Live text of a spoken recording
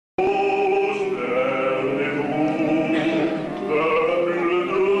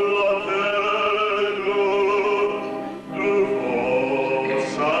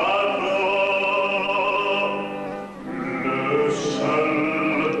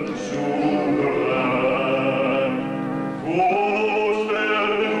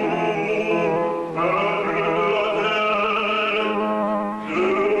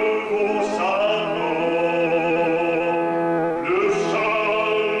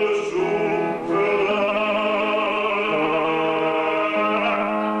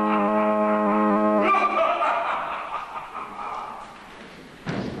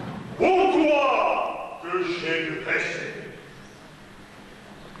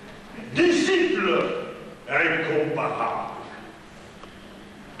comparable.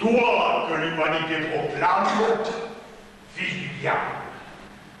 Toi que l'humanité proclame, fils du diable.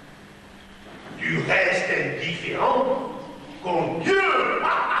 Du reste indifférent, contre Dieu,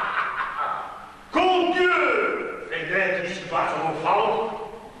 contre Dieu, fait naître ici-bas son offrande.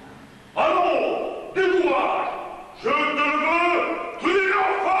 Allons, du courage, je te le veux,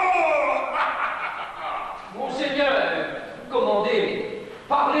 triomphant. Monseigneur, commandez,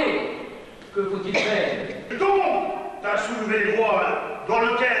 parlez, que faut-il faire? Donc, t'as soulevé le voile sous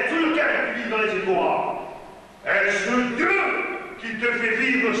lequel tu vis dans les étoiles. Est-ce Dieu qui te fait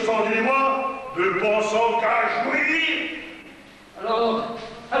vivre sans moi, ne pensant qu'à jouir?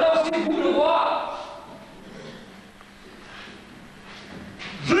 Alors c'est vous le roi?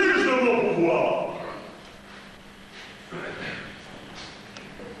 Juge de mon pouvoir.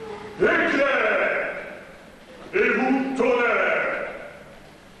 Éclair et vous tonnerre,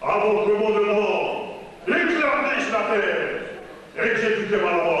 à votre commandement, éclatez sur la terre, exécutez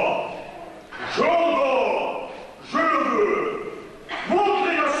ma loi. J'ordonne, je le veux,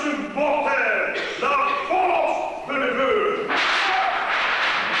 montrez à ce mortel la force de mes voeux.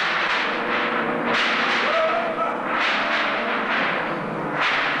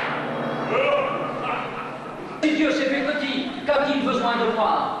 Si Dieu s'est fait petit, qu'a-t-il besoin de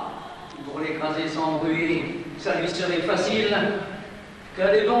moi? Pour l'écraser sans bruit, ça lui serait facile.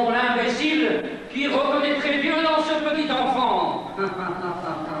 Quel est donc l'imbécile qui reconnaîtrait Dieu dans ce petit enfant?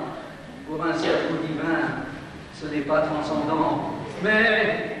 Pour un cerveau divin, ce n'est pas transcendant.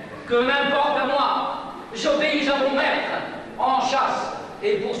 Mais que m'importe à moi, j'obéis à mon maître, en chasse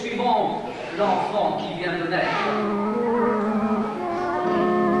et poursuivons l'enfant qui vient de naître.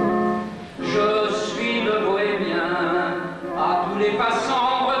 Je suis le bohémien, à tous les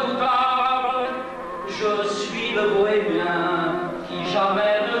passants redoutables. Je suis le bohémien, qui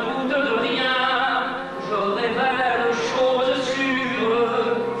jamais ne doute de rien. Je révèle choses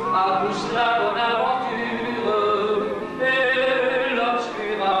sûres, à tous la bonne aventure et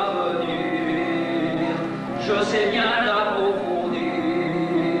l'obscur avenir. Je sais bien l'approfondir.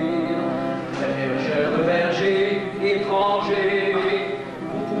 Berger, berger, étranger,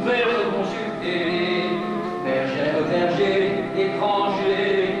 vous pouvez le consulter. Berger, berger,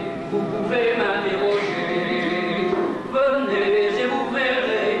 étranger, vous pouvez m'interroger. Venez et vous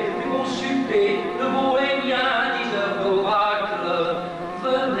verrez, consultez le bohémien, diseur d'oracle.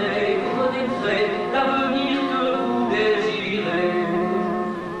 Venez, vous connaîtrez l'avenir que vous désirez.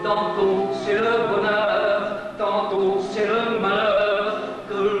 Tantôt c'est le bonheur, tantôt c'est le malheur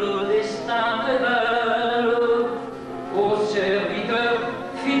que le destin révèle aux serviteurs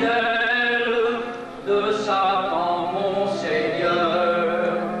fidèles de Satan, mon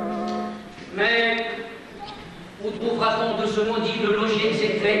Seigneur. Mais où trouvera-t-on de ce maudit le logis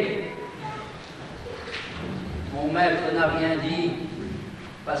exécré? Mon maître n'a rien dit.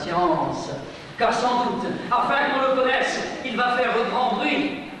 Patience, car sans doute, afin qu'on le connaisse, il va faire grand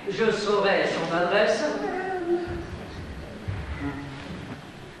bruit. Je saurai son adresse.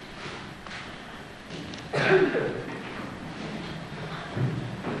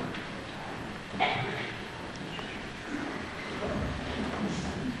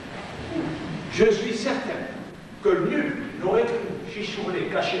 Je suis certain que nul n'aurait cru chichouler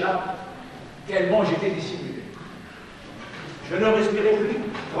caché là, tellement j'étais dissimulé. Je ne respirais plus,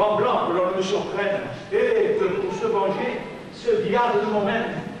 tremblant que l'on me surprenne, et que pour se venger, ce diable de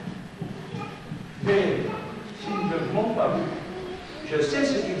moi-même. Mais s'ils ne m'ont pas vu, je sais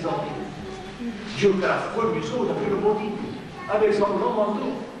ce qu'ils en disent. Dieu que l'affreux museau n'a pu le maudit, avec son grand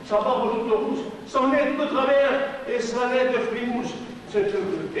manteau, sa barbe toute rousse, son nez de travers et sa laine de frimousse,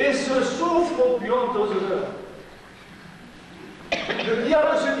 et ce souffle aux puantes odeurs. Le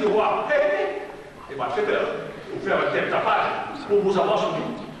diable se dit roi, et moi j'ai peur, vous faire un tel tapage pour vous avoir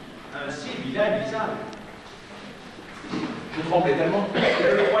soumis. Un si vilain visage. Je tremblais tellement que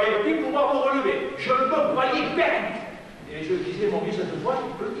je ne croyais plus pouvoir me relever. Je me croyais perdu. Et je disais, mon Dieu, cette fois,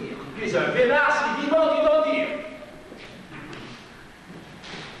 tu peux dire. Tu es un vénard si vivant du d'en dire.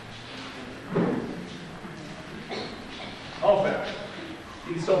 Enfin,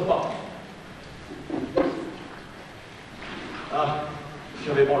 ils sont pas. Ah,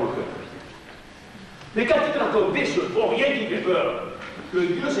 j'avais bon le cœur. Mais quand il racontait ce vaurien qui fait peur, que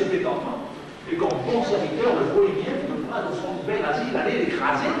Dieu s'est fait enfant, et comme bon serviteur, le bohémien voudra de son bel asile aller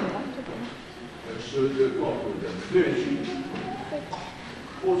l'écraser. Ce de quoi vous avez fait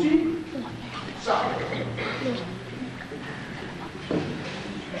aussi, ça.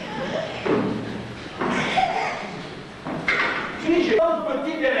 Si j'ai un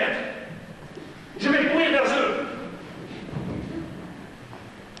petit bien-être, je vais courir vers eux.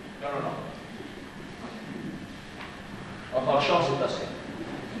 Non, non, non. En marchant, c'est assez.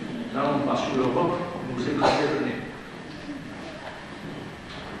 N'allons pas sous le roc, nous éclater le nez.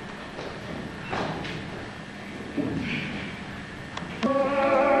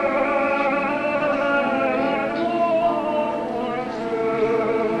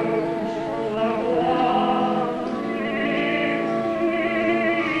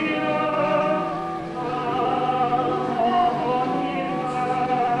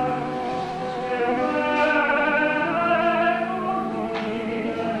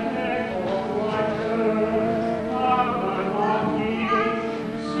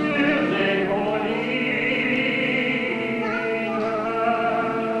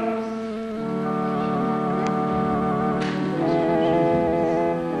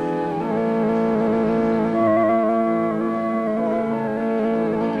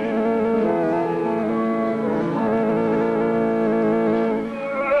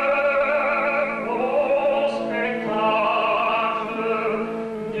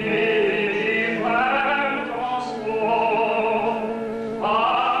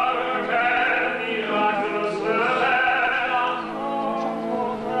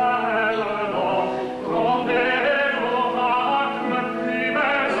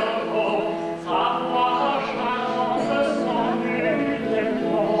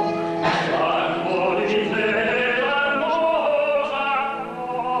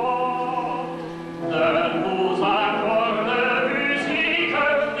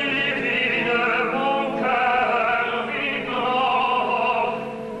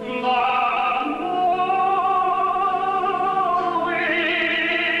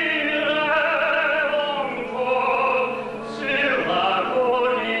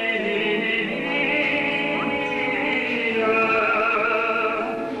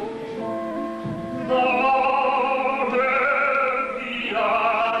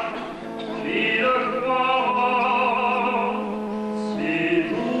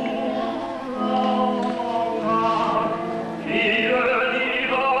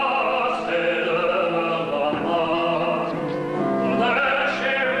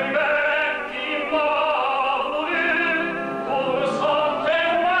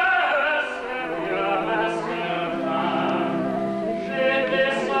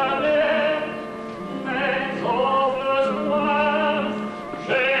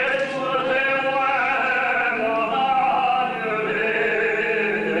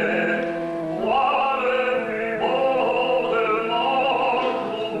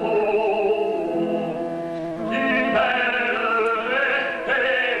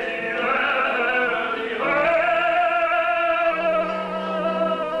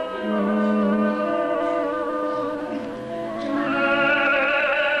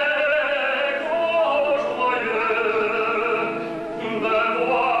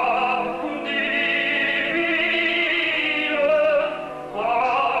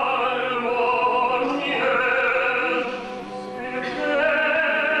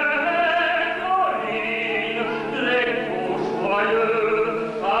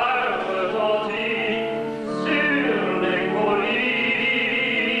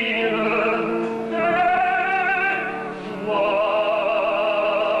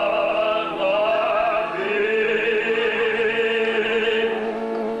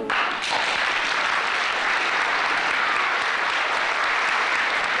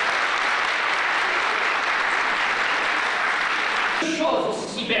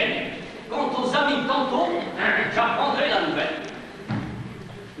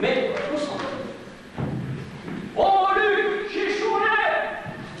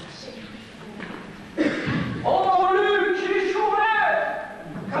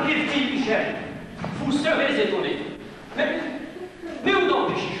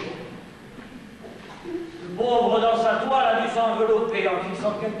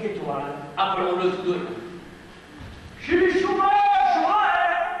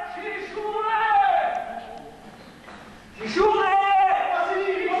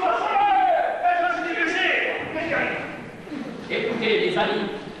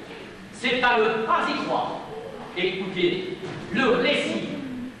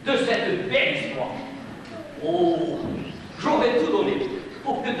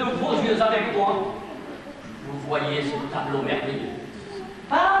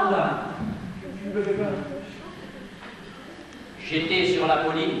 J'étais sur la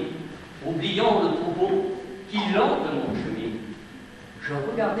colline, oubliant le troupeau qui lentement cheminait. Je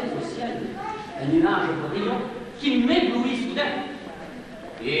regardais au ciel un nuage brillant qui m'éblouit soudain.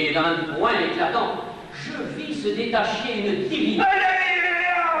 Et d'un point éclatant, je vis se détacher une divine...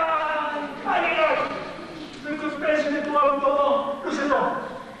 Mais que fais-je de toi au moment? Nous sommes.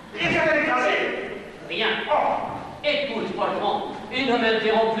 Et qu'elle est écrasée. Rien. Oh, écoute follement et ne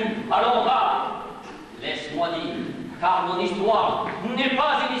m'interromps plus. Alors va, laisse-moi dire, car mon histoire n'est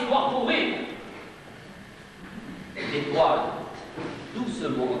pas une histoire pour rire. L'étoile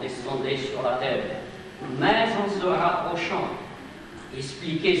doucement descendait sur la terre, mais en se rapprochant,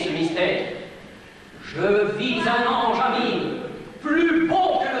 expliquez ce mystère. Je vis un ange à mine, plus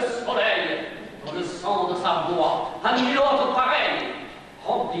beau que le soleil, dont le sang de sa voix, à nul autre pareil,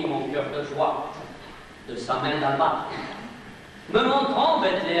 remplit mon cœur de joie. De sa main d'albâtre, me montrant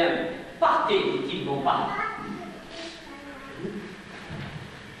Bethléem, partez, dit-il mon pas.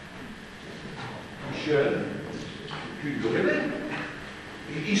 Michel, tu le révèles.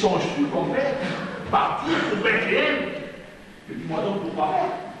 Ils sont sous ton père, partir pour Bethléem. Dis-moi donc pourquoi.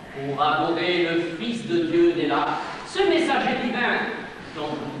 Pour adorer le Fils de Dieu des là, ce messager divin dont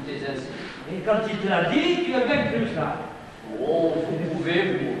vous êtes ainsi. Et quand il te l'a dit, tu as bien cru ça. Oh, vous pouvez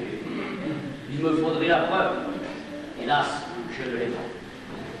vous moquer. Il me faudrait la preuve. Hélas, je ne l'ai pas.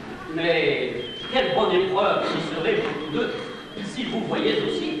 Mais quelle bonne épreuve ce serait pour vous deux, si vous voyez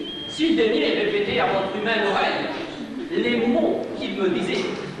aussi, s'il daignait répéter à votre humaine oreille les mots qu'il me disait.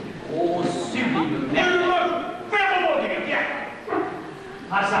 Oh, sublime merveille. Fais un moment, viens.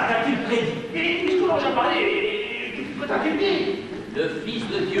 Ah ça, qu'a-t-il prédit? Et comment j'ai parlé? Que t'a-t-il dit? Le Fils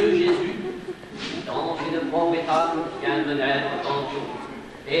de Dieu Jésus, dans une pauvre étape, vient de naître en Dieu.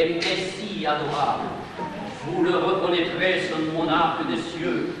 Et Messie adorable, vous le reconnaîtrez, ce monarque des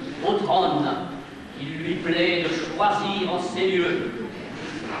cieux, au trône. Il lui plaît de choisir en ces lieux.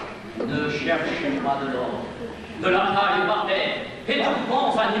 Ne cherchez pas de l'or, de la paille par terre, et de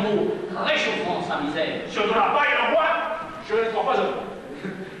bons animaux, réchauffant sa misère. Sur de la paille en bois, je ne crois pas à toi.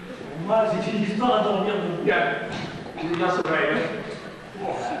 Pour moi, c'est une histoire à dormir de Bien, il y a ce vrai.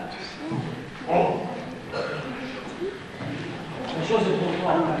 Oh. La chose est trop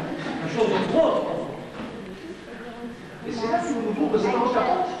forte. La chose est trop forte. Et c'est là que nous nous trouvons ça dans ta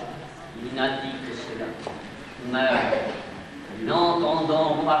porte. Il n'a dit que cela. Mais,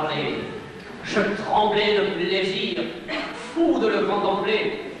 l'entendant parler, je tremblais de plaisir, fou de le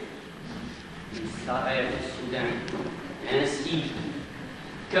contempler. Il s'arrête soudain, ainsi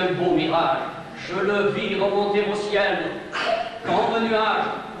qu'un beau mirage. Je le vis remonter au ciel, quand le nuage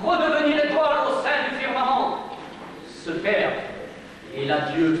redevenit l'étoile au sein du firmament, se perd, et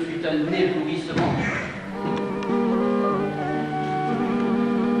l'adieu fut un éblouissement.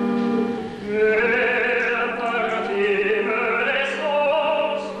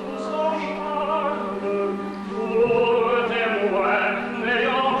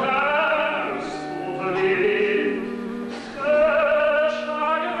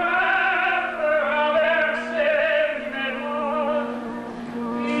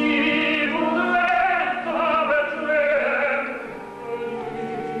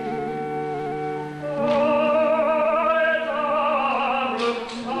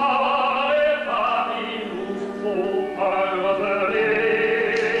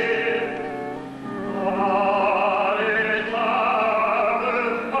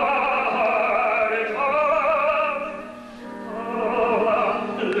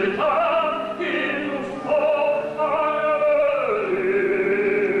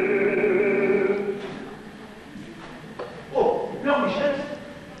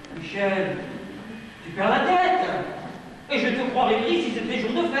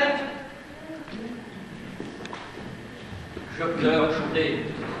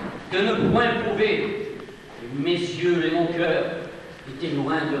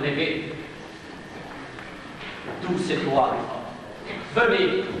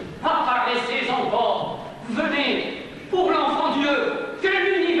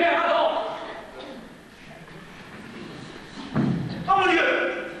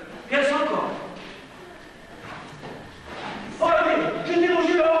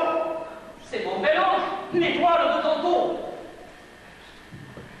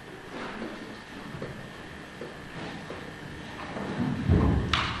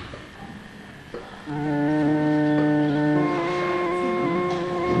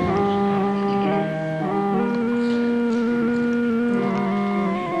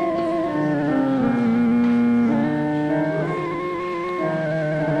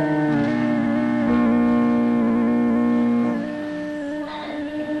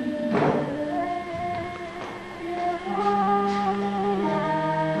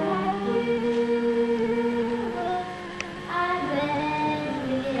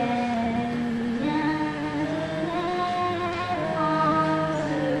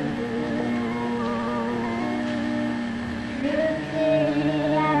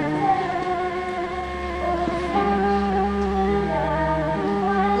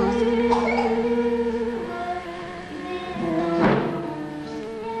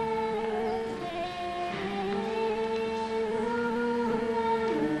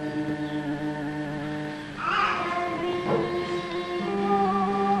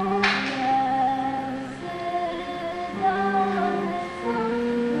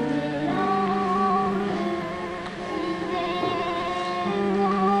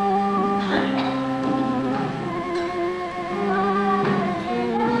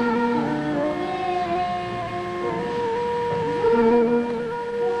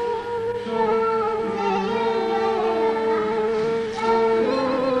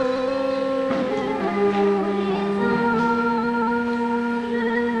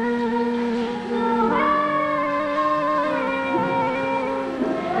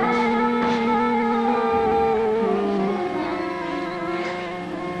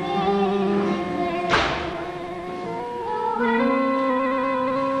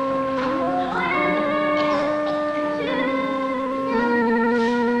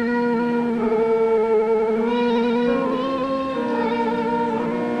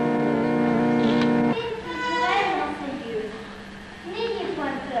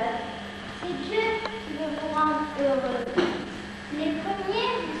 heureux. Les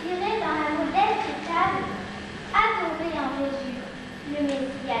premiers diraient dans la modeste table, adorer en mesure le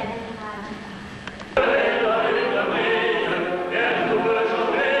Messie admirable.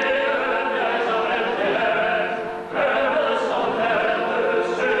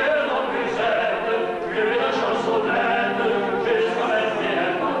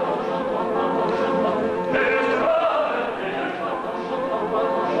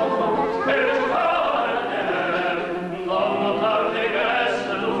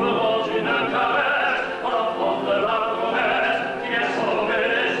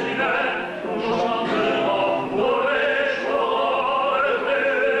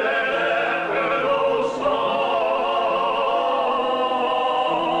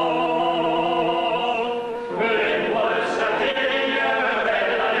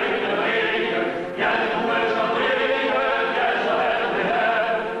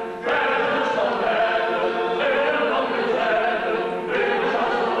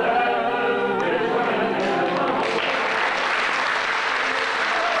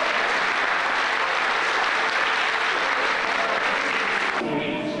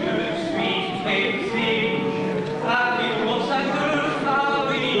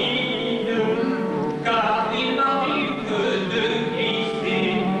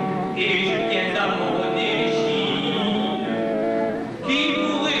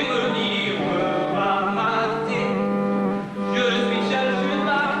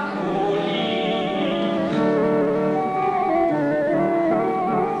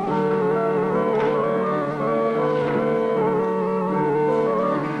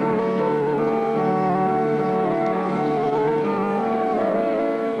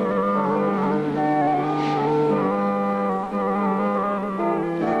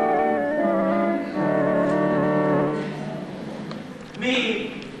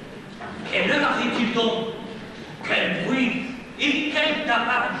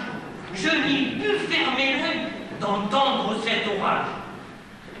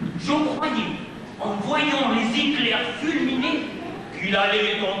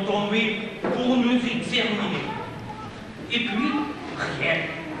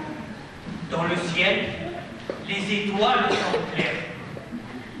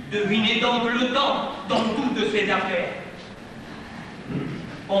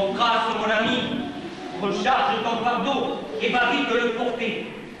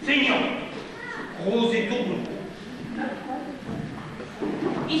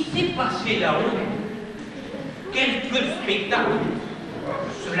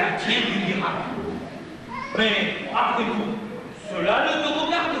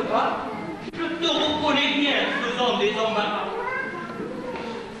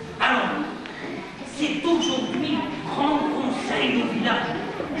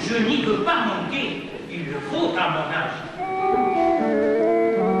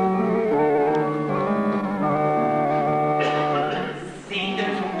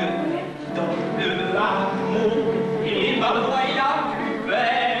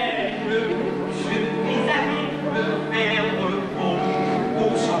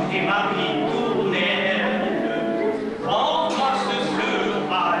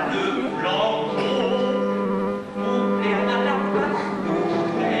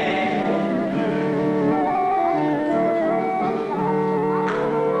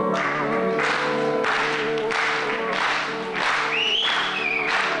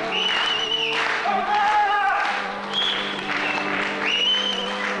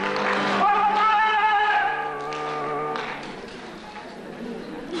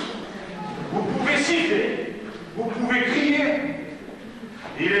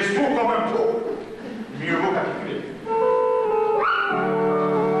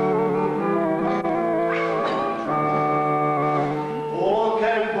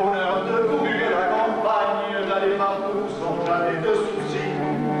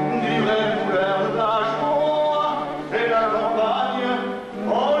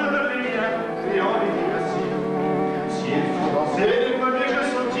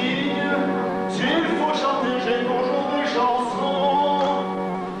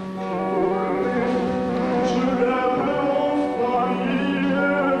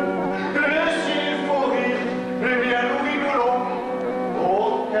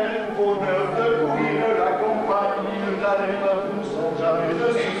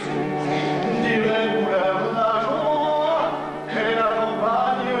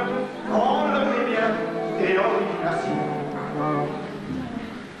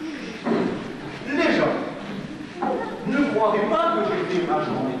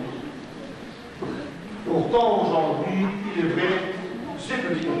 Pourtant, aujourd'hui, il est vrai, c'est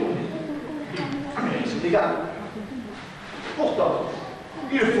petit. Mais c'est égal. Pourtant,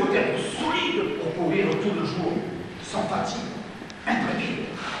 il faut être solide pour courir tout le jour, sans fatigue, intrépide.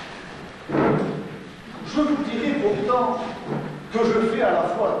 Je vous dirai pourtant que je fais à la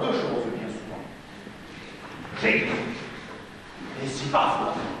fois deux choses bien souvent. J'écris, et si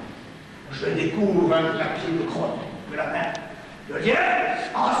parfois je découvre un clapier de crotte de la main, le lien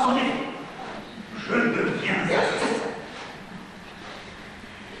en son effet, je deviens assassin.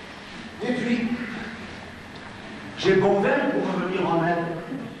 Et puis, j'ai bon vin pour me venir en aide.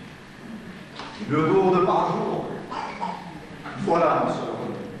 Une gourde par jour. Voilà mon seul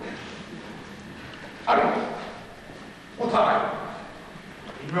rôle. Alors, au travail.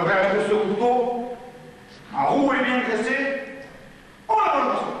 Il me reste ce couteau, un roux et bien graissé, on la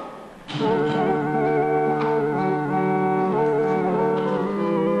mange ensemble.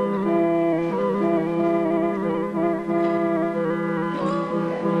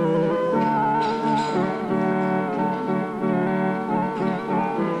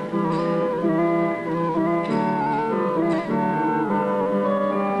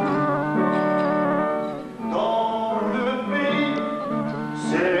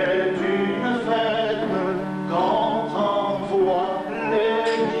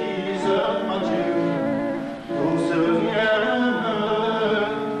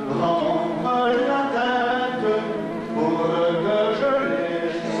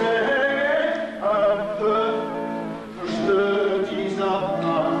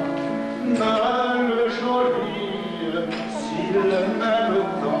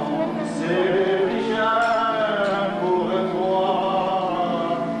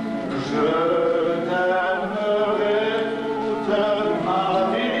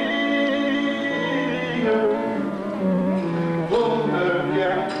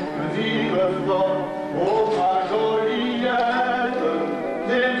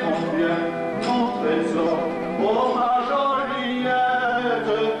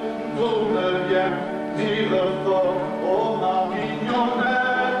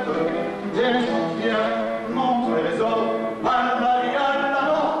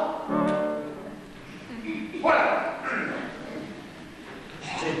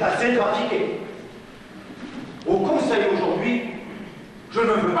 Assez pratiqué. Au conseil aujourd'hui, je ne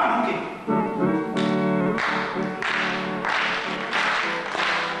veux pas manquer.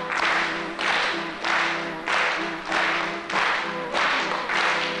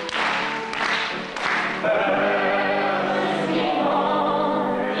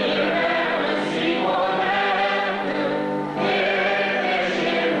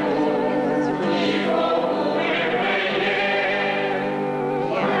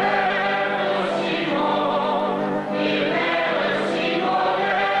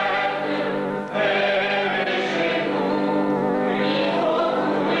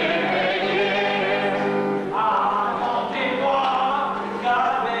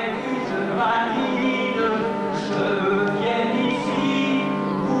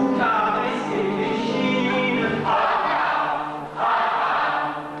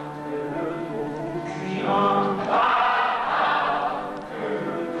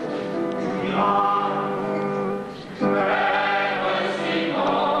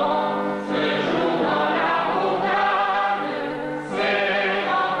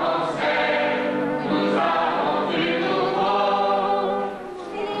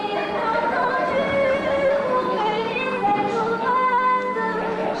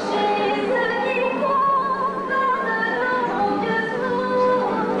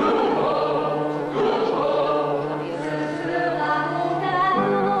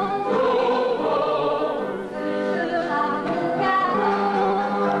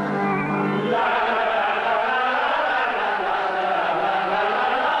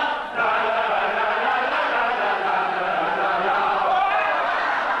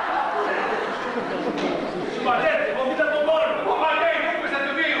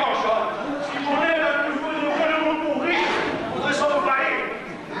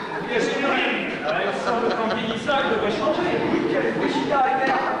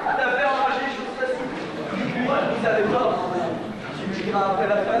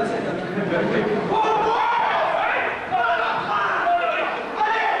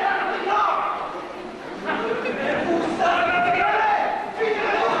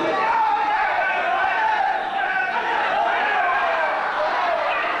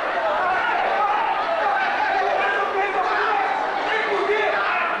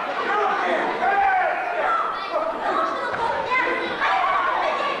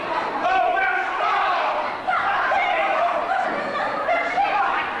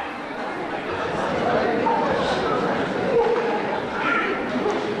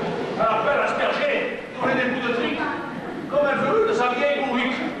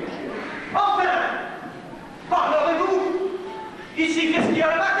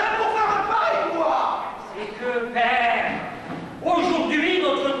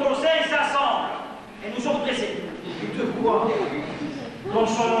 nous sommes pressés. De quoi? Dans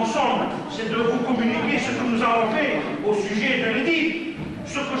son ensemble, c'est de vous communiquer ce que nous avons fait au sujet de l'édit,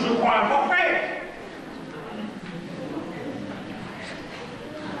 ce que je crois avoir fait.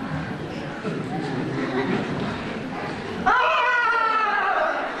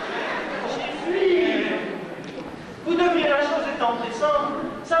 J'ai fui. Vous devriez, la chose étant pressante,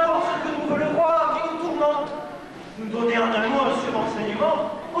 savoir ce que nous veut le roi qui nous tourmente. Nous donner en un mot sur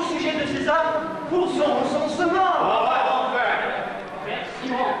renseignement au sujet de César pour son recensement.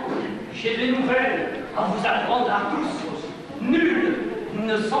 J'ai des nouvelles à vous apprendre à tous. Nul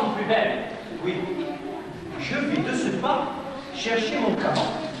ne semble plus belle. Oui, je vis de ce pas chercher mon caban.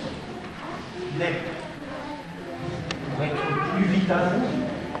 Mais, pour être plus vite à vous,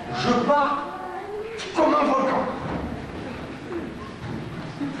 je pars comme un volcan.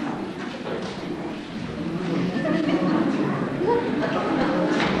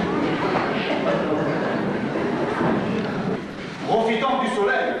 Profitons du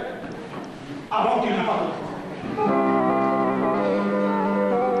soleil avant qu'il ne parte.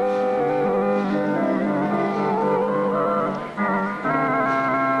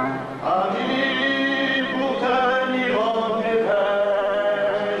 Amis pour tenir en éveil,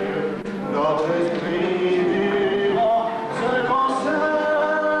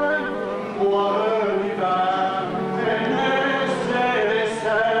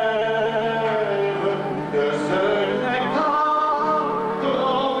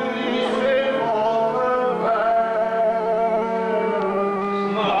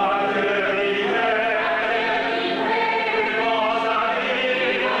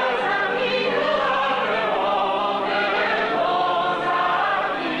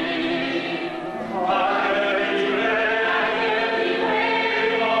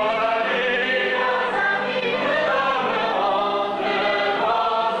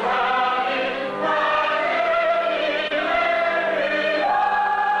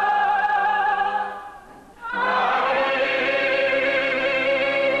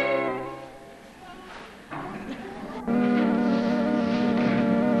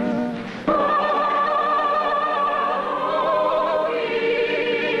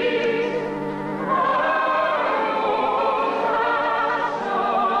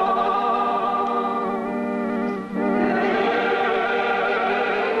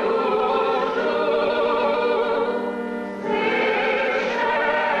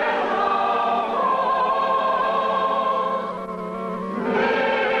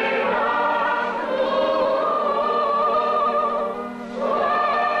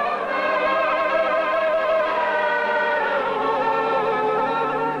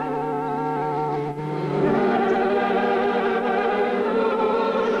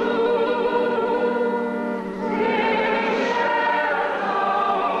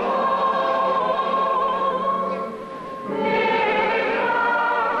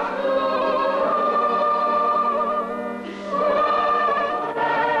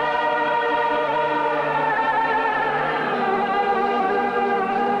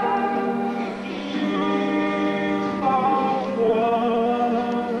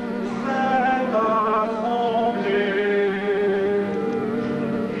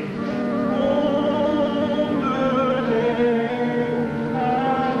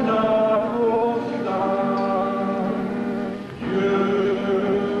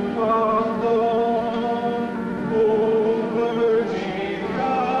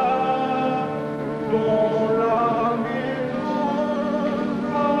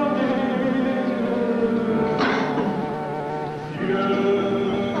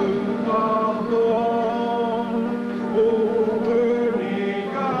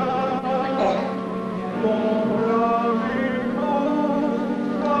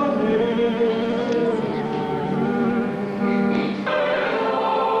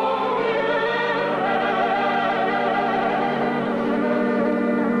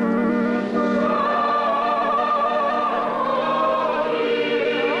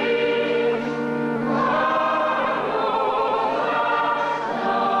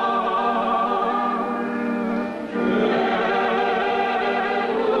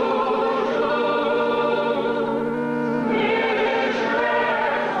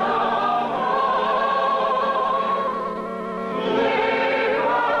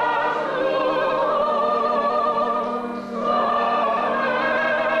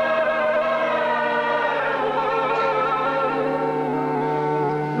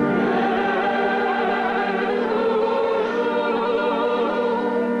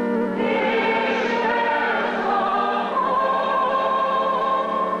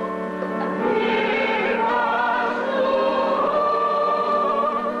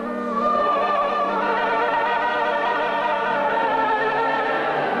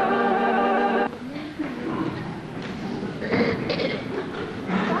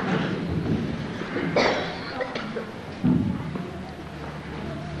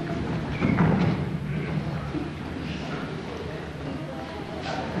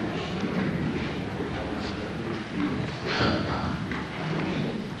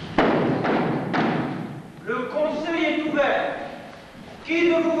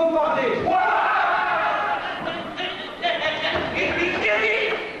 vous veut parler.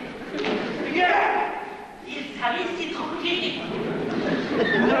 Il savait si tranquille. Vous ne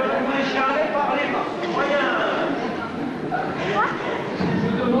pouvez jamais parler par ce moyen. Je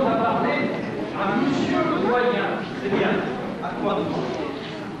demande à parler à monsieur le doyen. C'est bien. À quoi demander?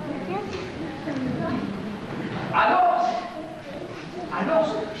 Alors,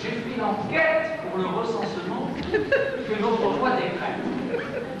 j'ai fait l'enquête pour le recensement que notre roi décrète.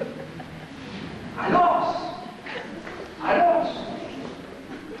 Alors,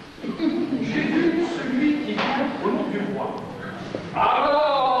 j'ai vu celui qui vient au nom du roi.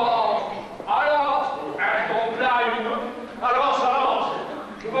 Alors, donc là, alors ça avance.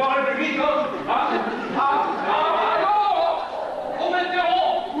 Je vais avoir le public, alors, on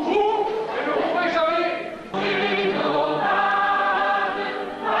m'interrompt toujours, et ne pourrez jamais. Tout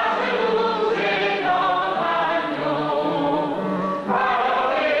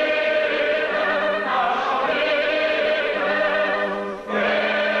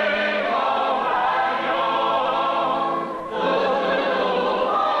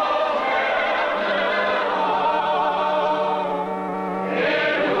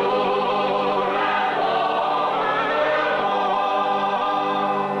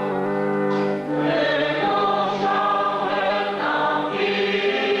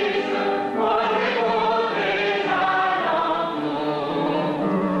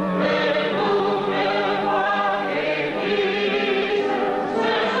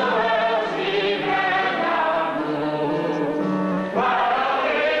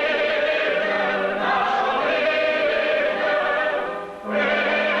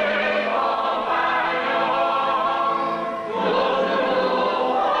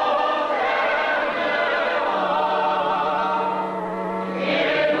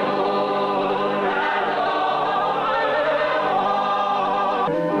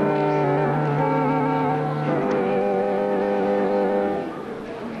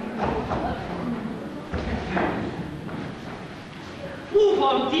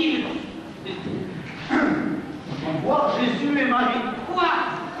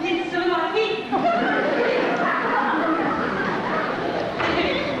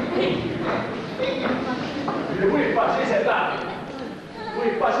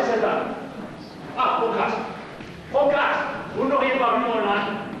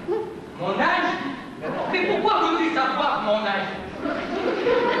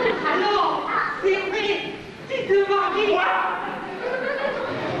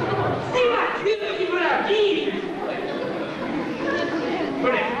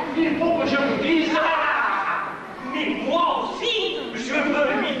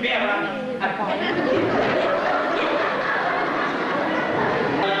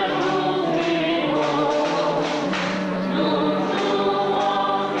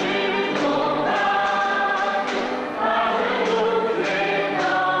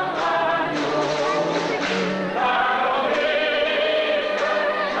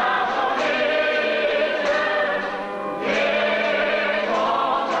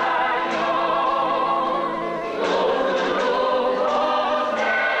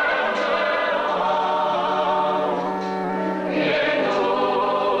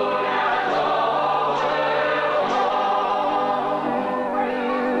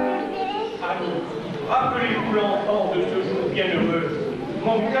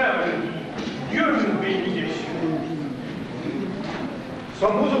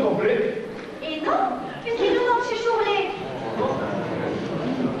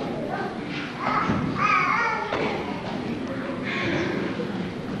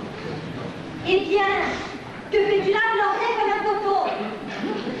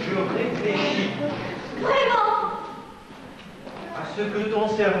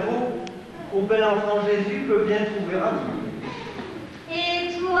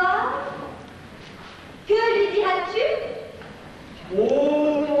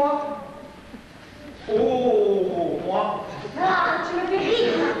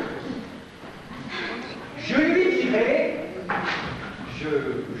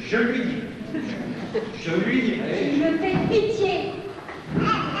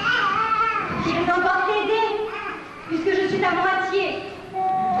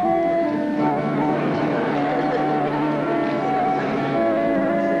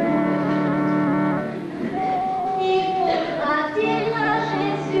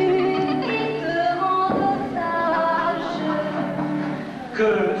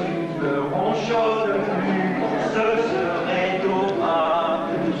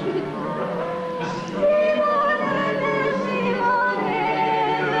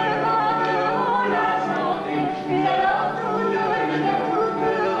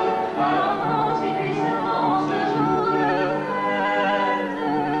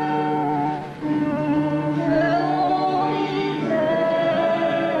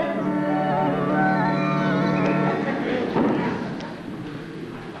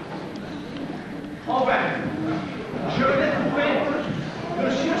Enfin, je l'ai trouvé.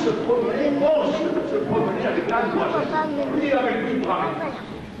 Monsieur se promenait, monsieur se promenait avec la demoiselle et avec une brave.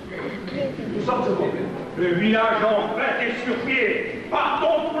 Nous sommes au complet. Le village en fête et sur pied.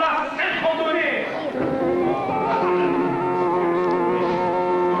 Partons pour la sainte randonnée.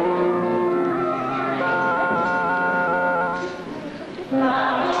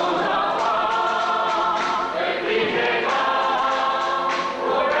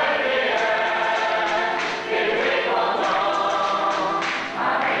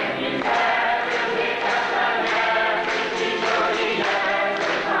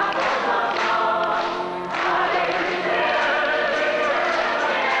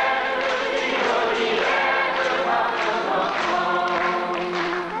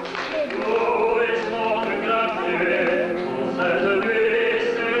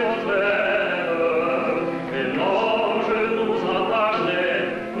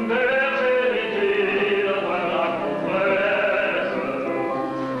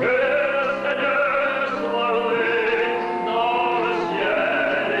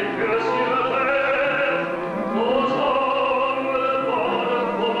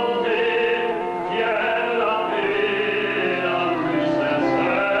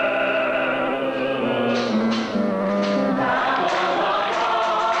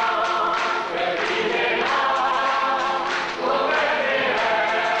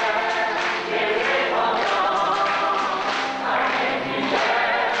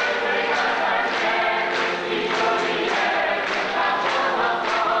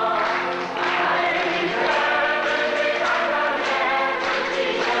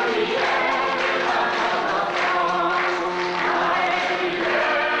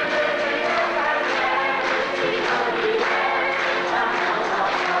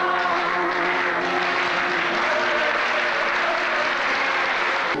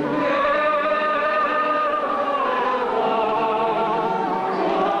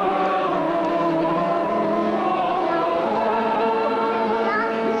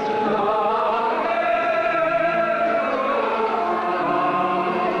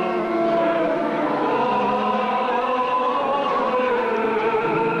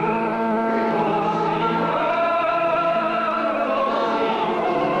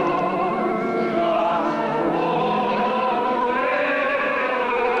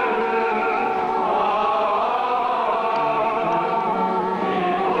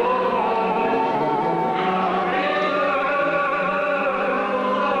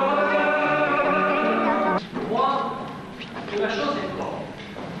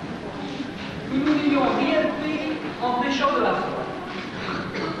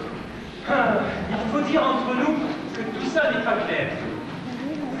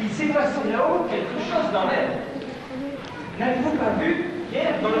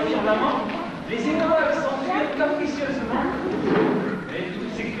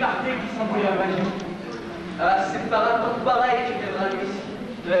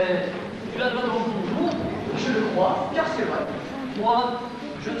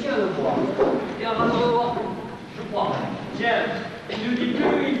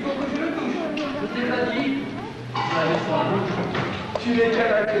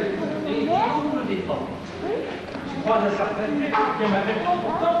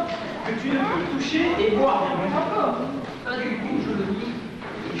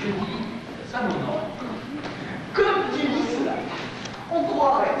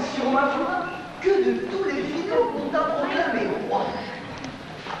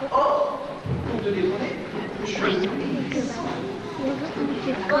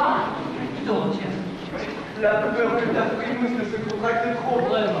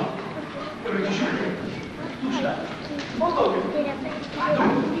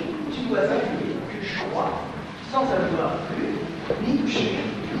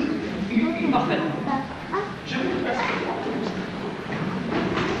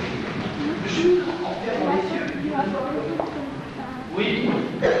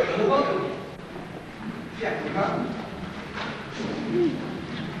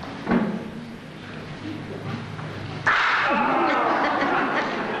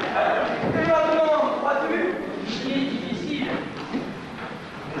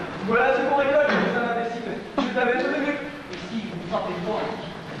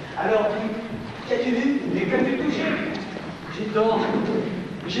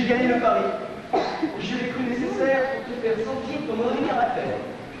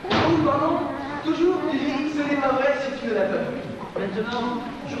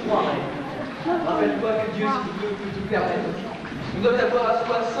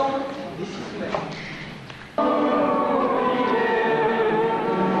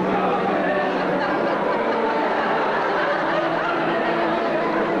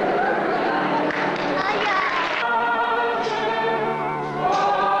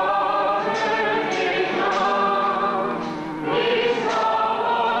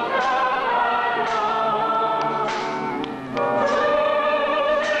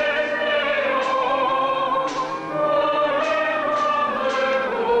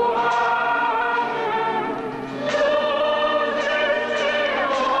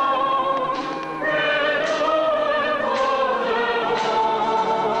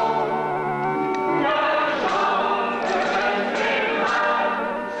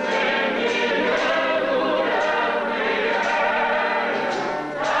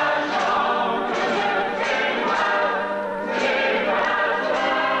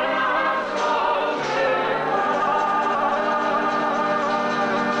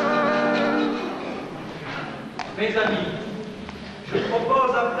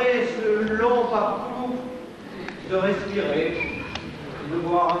 long parcours, de respirer, de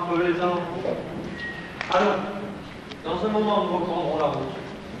voir un peu les infos. Allons, dans un moment, nous reprendrons la route.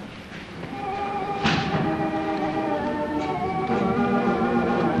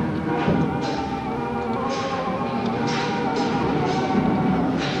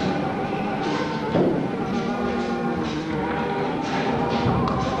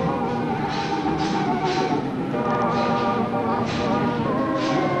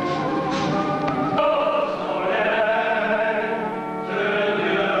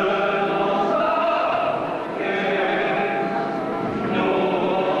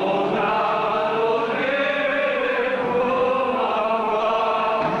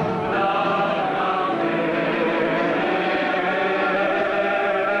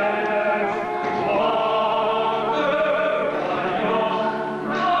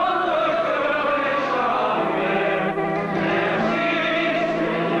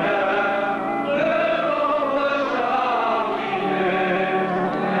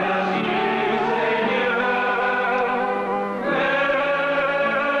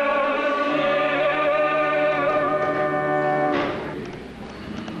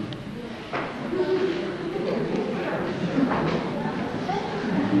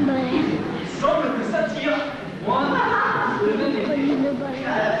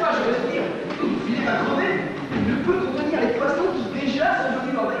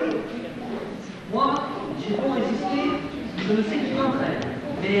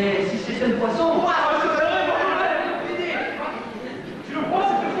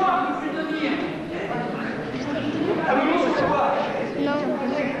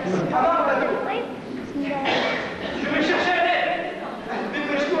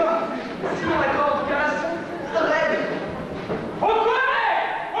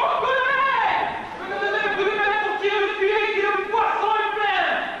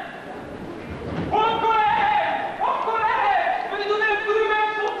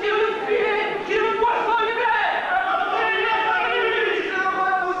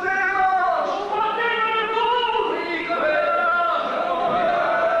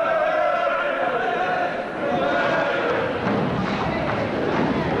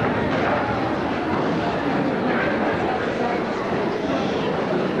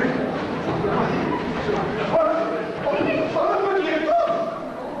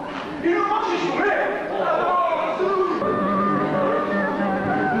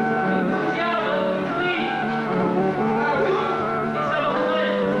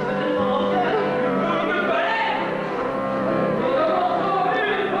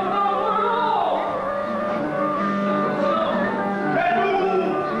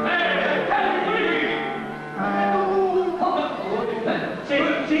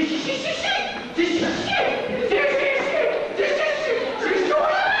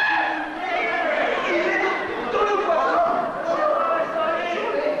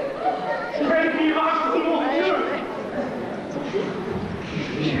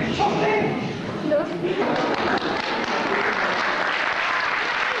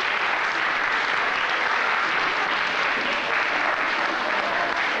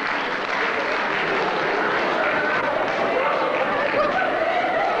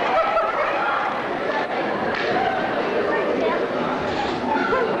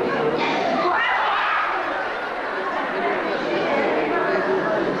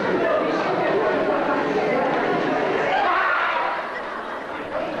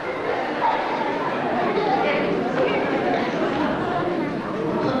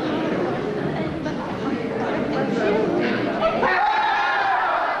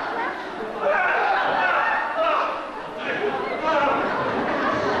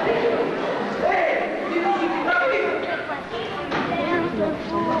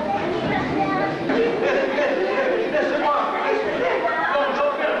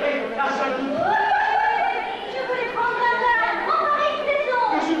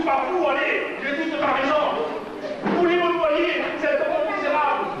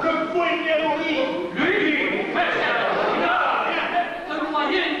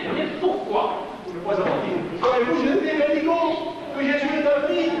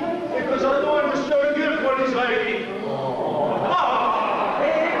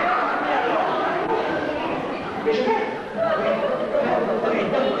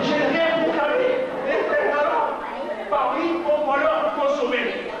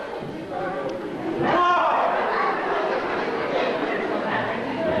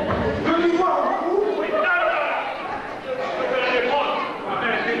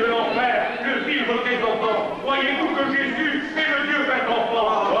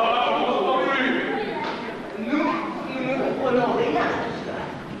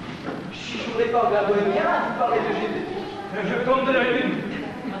 l'époque de la Bohémienne, vous parlez de Jésus. Je compte de la lune.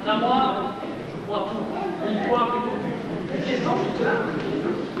 Quant à moi, je crois tout. On croit que tout. Qu'est-ce que tout cela?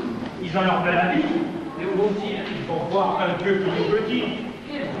 Ils en leur fait la vie. Et où vont-ils? Il faut voir un Dieu plus petit.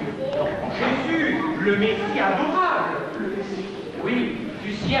 Quel Dieu? Jésus, le Messie adorable. Le Messie. Oui,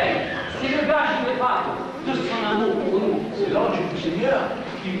 du ciel. C'est le gage irréparable de son amour pour nous. C'est l'ange du Seigneur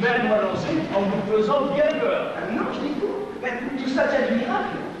qui vient nous annoncer en nous faisant bien peur. Un ange des coups. Mais tout ça vient du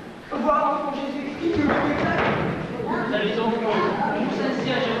miracle. Voir l'enfant Jésus-Christ nous le déclare. Vous avez donc tous ainsi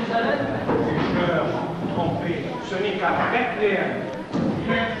à Jérusalem? Pécheurs, trompés, ce n'est qu'à Bethléem.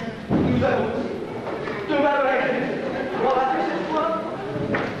 Nous allons aussi. Demain dans la grève. Croiras-tu cette fois?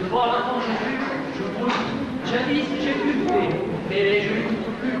 Devant l'enfant Jésus, je vous le dis, jadis j'ai pu douter, mais je ne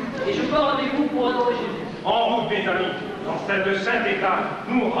doute plus, et je pars avec vous pour adorer Jésus. En route, mes amis, dans celle de Saint-État,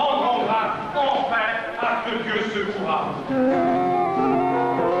 nous rendrons grâce enfin à ce Dieu secourra.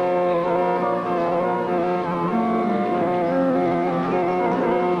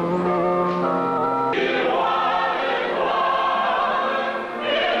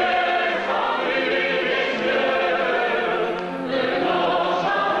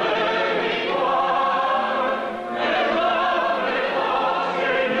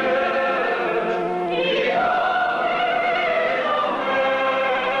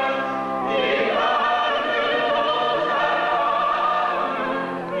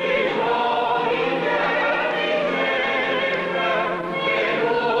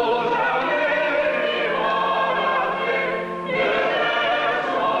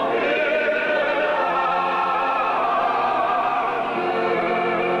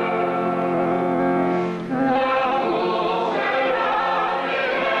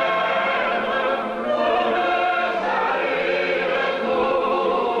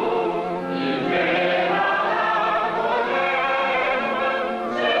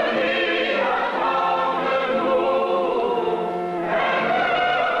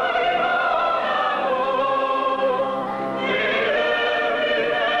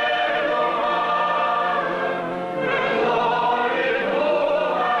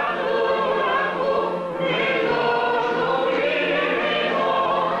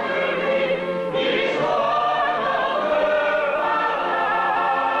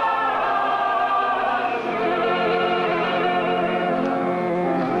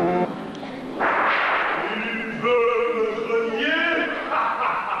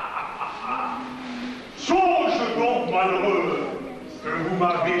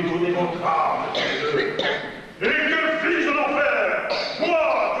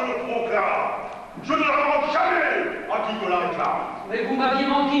 Mais vous m'aviez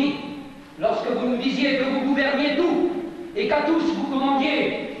menti lorsque vous nous disiez que vous gouverniez tout et qu'à tous vous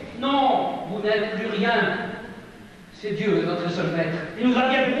commandiez. Non, vous n'êtes plus rien. C'est Dieu notre seul maître. Il nous a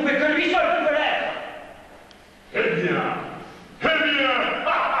bien prouvé que lui seul pouvait l'être. Eh bien,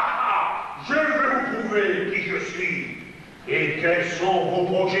 je vais vous prouver qui je suis et quels sont vos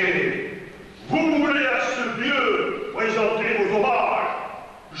projets. Vous voulez à ce Dieu présenter vos hommages.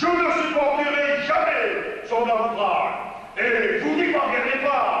 Je ne supporterai jamais son outrage. Et vous n'y parviendrez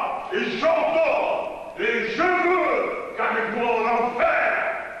pas. Et j'entends. Et je veux qu'avec moi en enfer,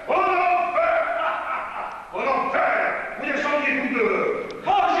 vous descendiez tous deux.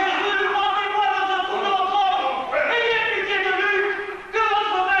 Oh Jésus, rendez-moi dans un trou d'enfant. Ayez pitié de lui, que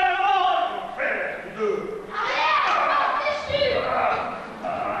votre mère rende. Enfer, tous deux. C'est sûr.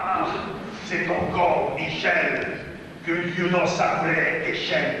 C'est encore Michel que Dieu dans sa plaie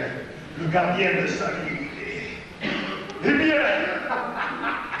déchaîne, le gardien de sa divinité. Eh bien,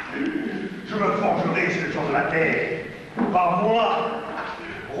 je me forgerai ce jour de la terre. Par moi,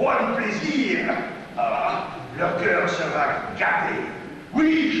 roi du plaisir, leur cœur sera gâté.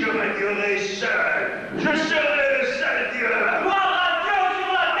 Oui, je régnerai seul. Je serai le seul Dieu. Gloire à Dieu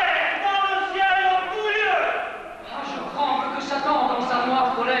sur la terre, dans le ciel, en tout lieu. Ah, je tremble que Satan, dans sa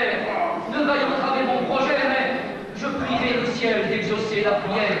noire colère, ne veuille entraver mon projet, mais je prierai le ciel d'exaucer la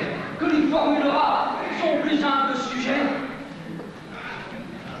prière que lui formulera son plus humble sujet.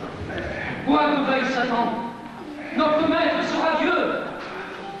 Quoi que veuille Satan, notre maître sera Dieu.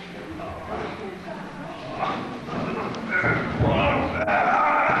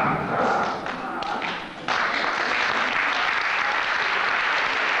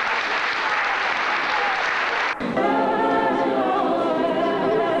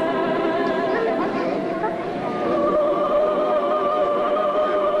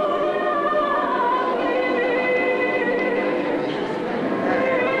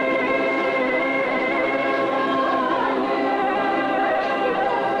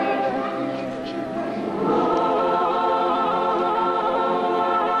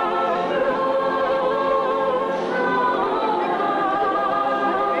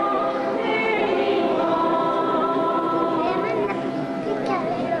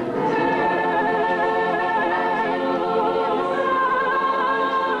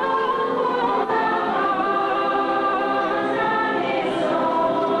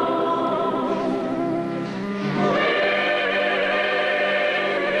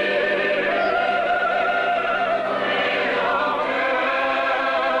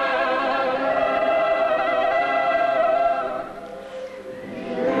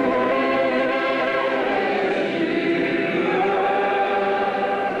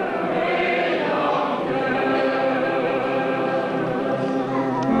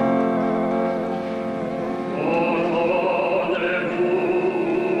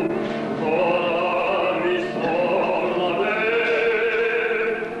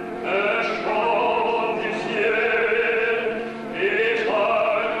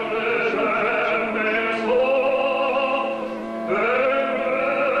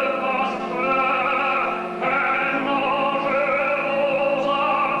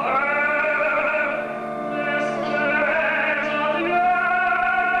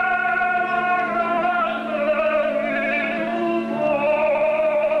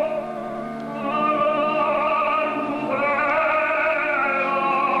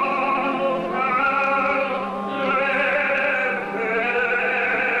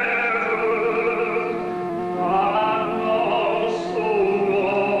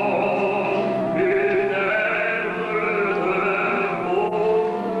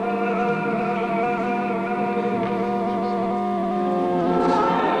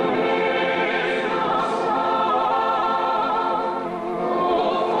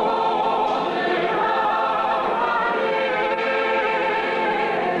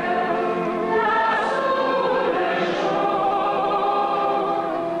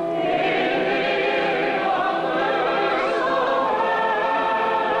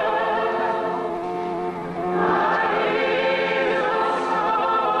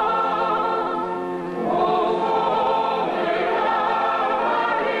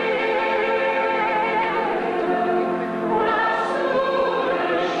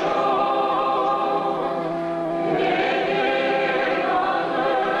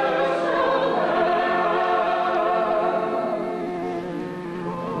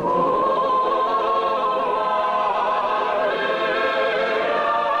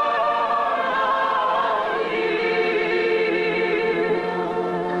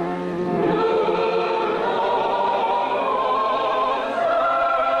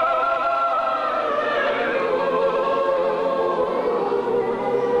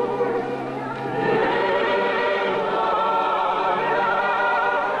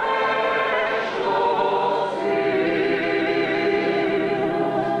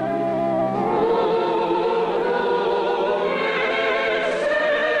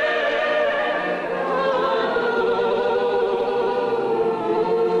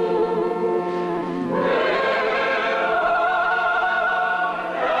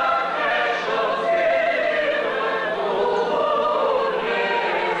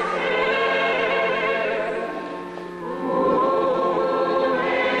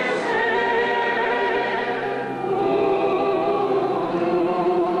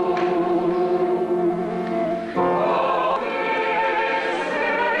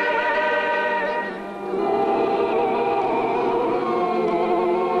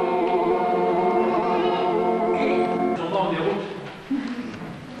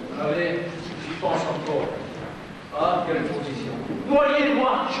 Allez, j'y pense encore. Ah, quelle position.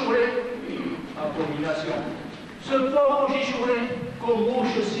 Voyez-moi, Choulet. Abomination. Ce pauvre Gichoulet, comme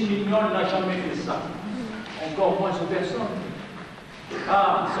mouche si mignonne, n'a jamais fait ça. Encore moins ce personne.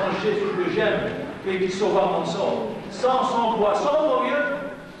 Ah, sans Jésus que j'aime et qui sauva mon sort, sans son poisson, mon vieux,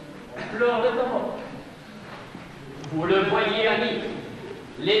 pleure de ta mort. Vous le voyez, ami,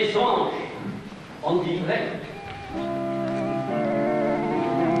 les anges en dit vrai.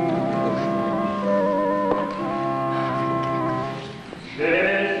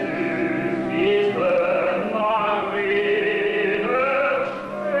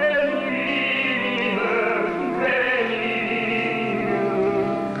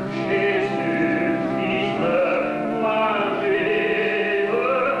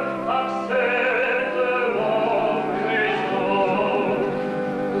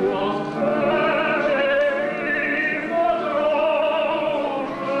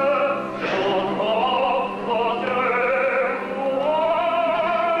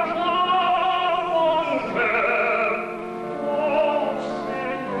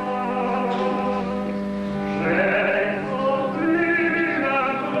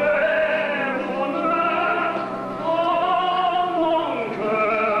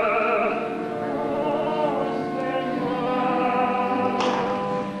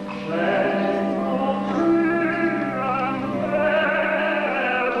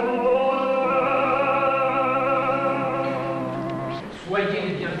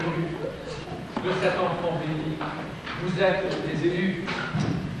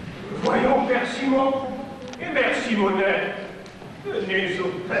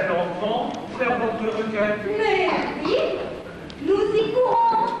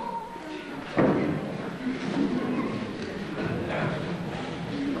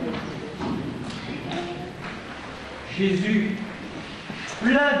 Jésus,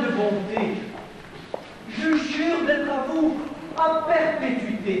 plein de bonté, je jure d'être à vous à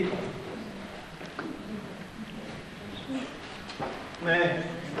perpétuité. Mais,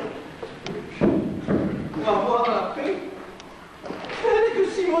 pour avoir la paix, fallait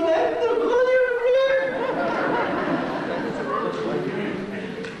que Simonette ne grogne plus.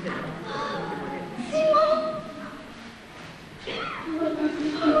 Simon!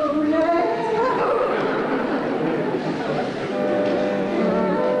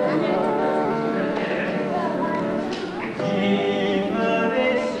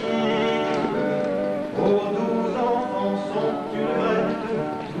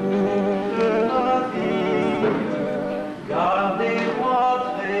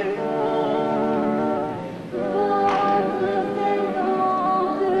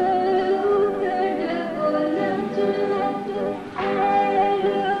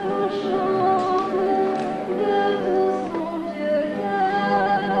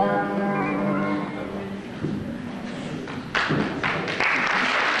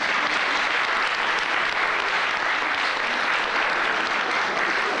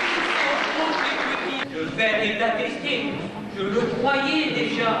 Je le croyais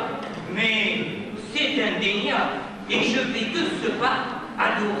déjà, mais c'est indéniable. Et je vais de ce pas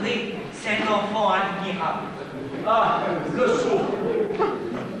adorer cet enfant admirable. Ah, le sot.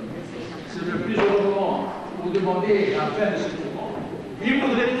 C'est le plus heureux moment pour vous demander la fin de ce tourment. Il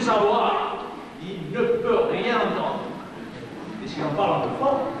voudrait tout savoir. Il ne peut rien entendre. Et s'il en parle un peu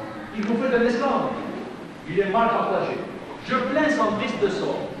fort, il vous fait un esclave. Il est mal partagé. Je plains son triste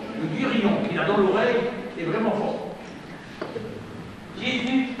sort. Le guérillon qu'il a dans l'oreille est vraiment fort.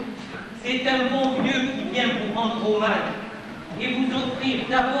 Jésus, c'est un bon Dieu qui vient vous rendre hommage et vous offrir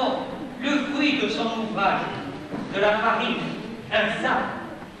d'abord le fruit de son ouvrage, de la farine, un sac,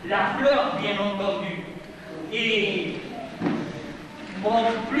 la fleur bien entendu, et mon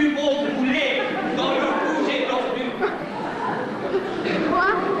plus beau poulet dans le cou j'ai tordu. Quoi?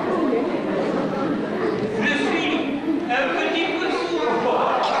 Je suis un petit peu sourd.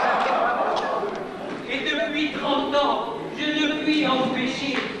 Et depuis 30 ans, je ne puis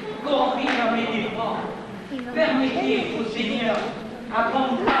empêcher qu'on rie à mes dépens. Permettez au Seigneur, avant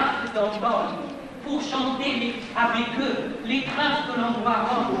grâce d'entendre, pour chanter avec eux les grâces que l'on doit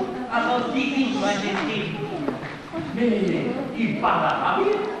rendre à votre divine majesté. Mais il parle arabe.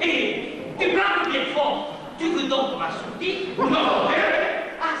 Et tu parles bien fort. Tu veux donc m'assourdir? Vous m'entendez?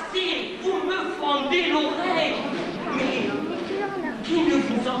 Assez, vous me fendez l'oreille. Mais qui ne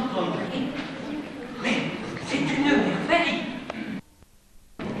vous entendrait? Mais c'est une merveille.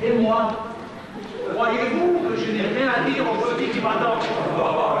 Et moi, croyez-vous que je n'ai rien à dire au petit qui m'attend?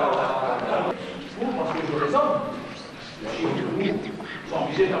 Vous, parce que je raisonne, si vous, sans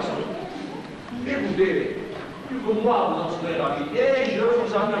viser personne. Écoutez, Plus que moi, vous en serez ravis. Et je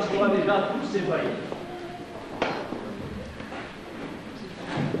vous aperçois déjà tous ces voyants.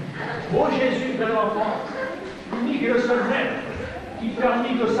 Ô Jésus, bel enfant, l'unique et le seul maître, qui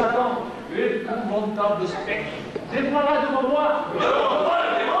permit que Satan, épouvantable spectre, déploiera devant moi.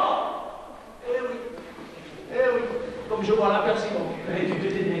 Eh oui, comme je vois l'aperçu. Mais tu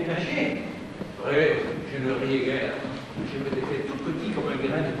t'étais bien caché. Vrai, je ne riais guère. Je m'étais fait tout petit comme un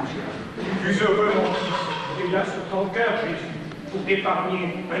grain de poussière. Tu es heureux, mon fils. Il y a sur ton cœur, Jésus, pour t'épargner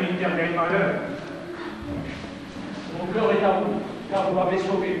un éternel malheur. Mon cœur est à vous, car vous m'avez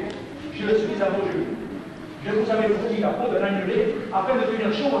sauvé. Je suis à vos genoux. Je vous avais fourni la peau de l'annulé afin de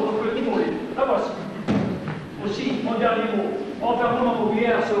tenir chaud votre petit mollet. La voici. Aussi, mon dernier mot, en fermant ma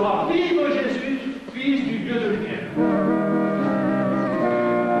paupière, sera vive Jésus, fils du Dieu de lumière.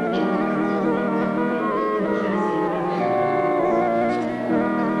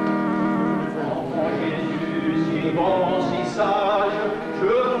 Enfant Jésus, si bon, si sage, je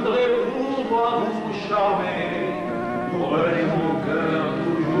voudrais pouvoir vous charmer. Prenez mon cœur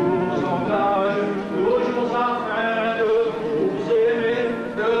toujours en cage, toujours afin de vous aimer,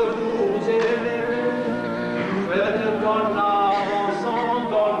 de vous aimer. Faites qu'en avançant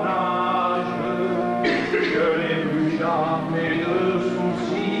dans l'âge, je n'ai plus jamais de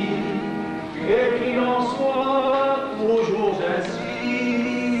soucis, et qu'il en soit toujours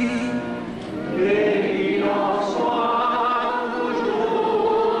ainsi, et qu'il en soit toujours ainsi.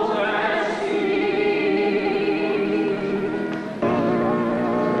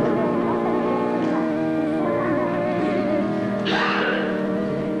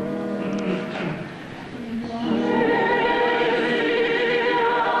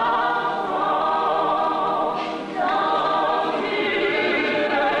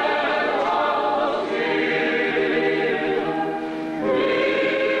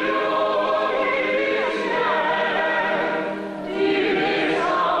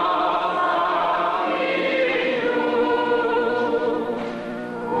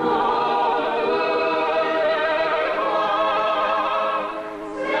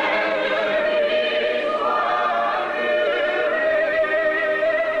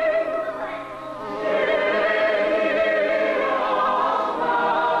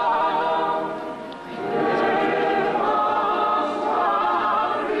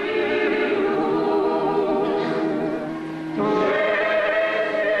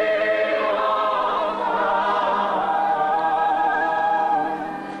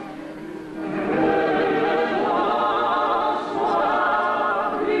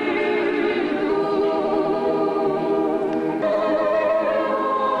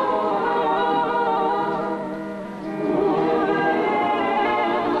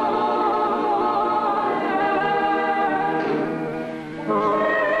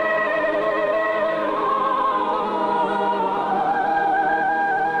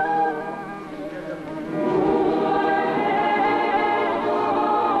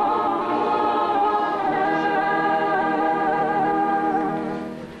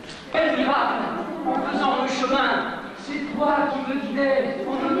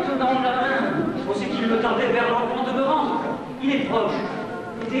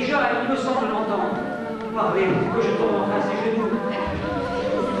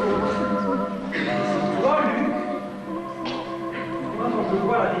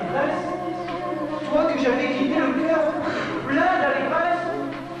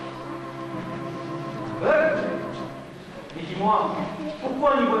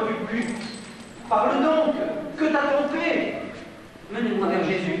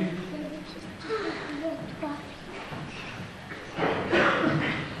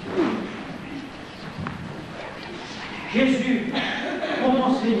 Jésus,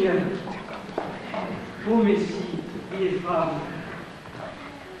 mon Seigneur, ô Messie, ineffable,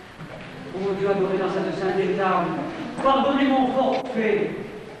 ô Dieu adoré dans cette sainte larme, pardonnez mon forfait,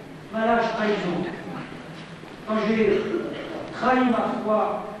 ma lâche trahison. Quand j'ai trahi ma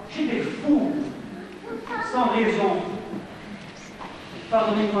foi, j'étais fou, sans raison.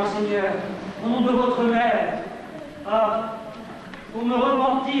 Pardonnez-moi, Seigneur, au nom de votre mère. Ah, pour me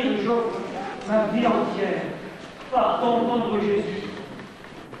repentir, j'offre ma vie entière. Pardon, tendre Jésus.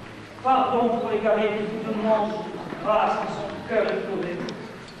 Pardon pour égarer tout de moi, grâce à son cœur éploré.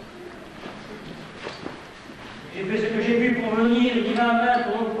 J'ai fait ce que j'ai pu pour venir, divin main,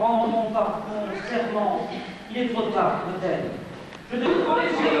 pour reprendre mon pardon, mon serment. Il est trop tard, peut-être. Je devrais prendre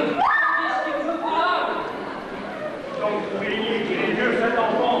les yeux. Qu'est-ce que je parle? Donc, béni qu'il est Dieu, cet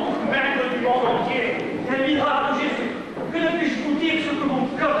enfant, maître du monde entier. Quel miracle, Jésus! Que ne puis-je vous dire ce que mon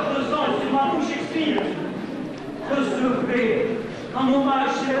cœur ressent et sur ma bouche exprime? Recevez, en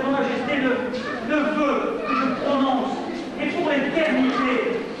hommage, célèbre majesté, le vœu que je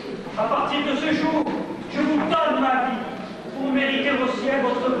ce jour, je vous donne ma vie pour mériter au ciel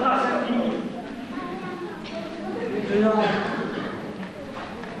votre grâce infinie. Maintenant,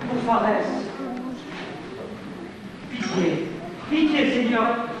 pour Pharès, pitié, pitié, Seigneur,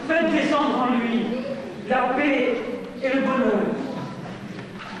 faites descendre en lui la paix et le bonheur.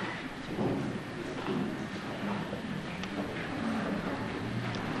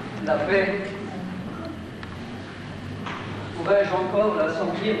 La paix, pourrais-je encore la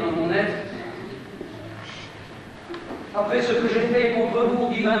sentir dans mon être? Après ce que j'ai fait contre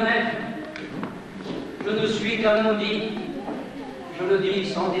vous, divin maître, je ne suis qu'un maudit, je le dis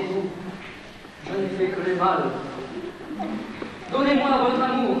sans détour, je n'ai fait que les mal. Donnez-moi votre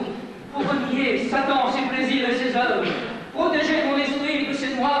amour pour renier Satan, ses plaisirs et ses œuvres, protéger mon esprit de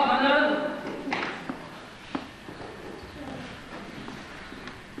ses noires manœuvres.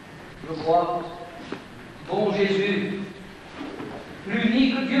 Je crois, bon Jésus,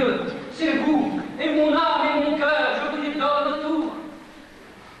 l'unique Dieu, c'est vous, et mon âme et mon cœur, je vous les donne tout.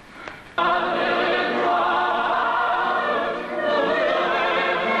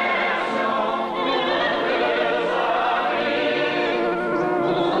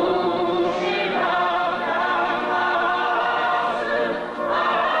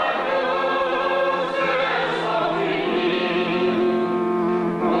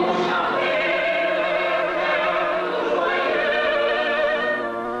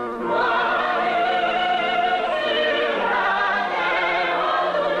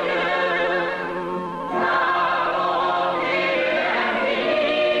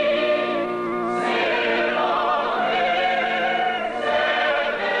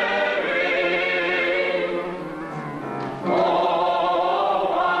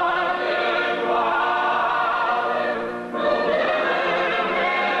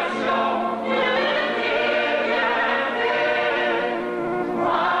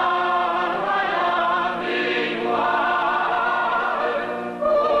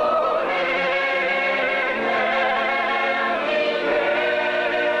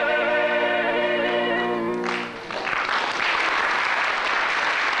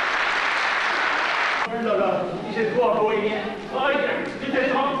 Disais-toi, bohémien,